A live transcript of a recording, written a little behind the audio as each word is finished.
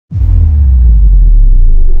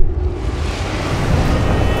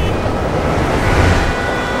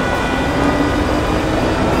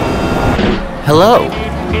Hello,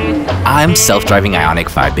 I'm self-driving IONIQ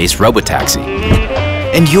 5-based robotaxi,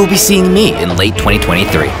 and you'll be seeing me in late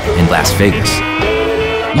 2023 in Las Vegas.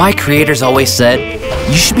 My creators always said,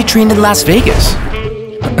 you should be trained in Las Vegas.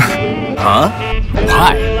 Huh?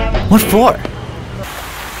 Why? What for?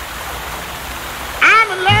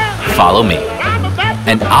 Follow me,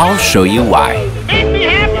 and I'll show you why.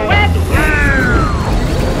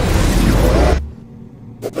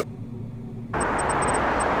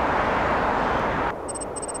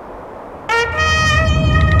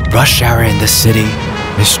 Rush hour in this city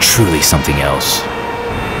is truly something else.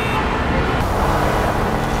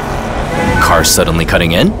 Cars suddenly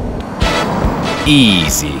cutting in?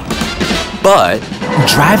 Easy. But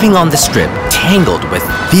driving on the strip tangled with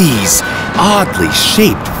these oddly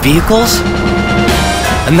shaped vehicles?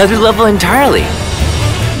 Another level entirely.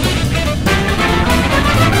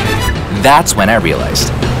 That's when I realized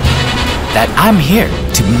that I'm here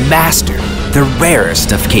to master the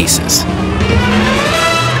rarest of cases.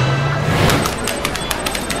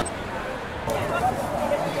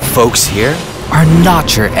 Folks here are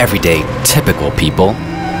not your everyday, typical people.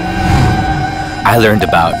 I learned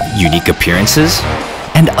about unique appearances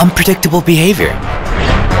and unpredictable behavior.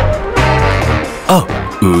 Oh,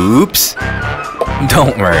 oops.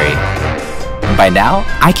 Don't worry. By now,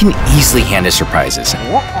 I can easily handle surprises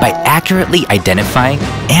by accurately identifying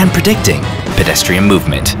and predicting pedestrian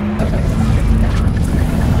movement.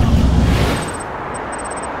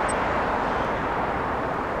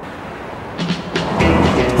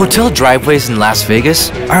 Hotel driveways in Las Vegas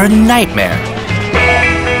are a nightmare.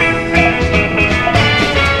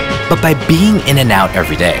 But by being in and out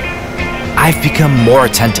every day, I've become more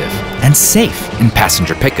attentive and safe in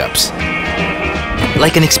passenger pickups,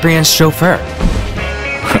 like an experienced chauffeur.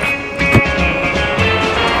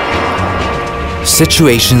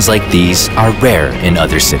 Situations like these are rare in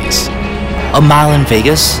other cities. A mile in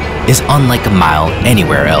Vegas is unlike a mile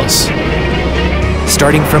anywhere else.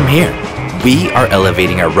 Starting from here, we are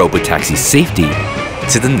elevating our robotaxi safety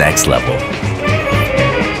to the next level.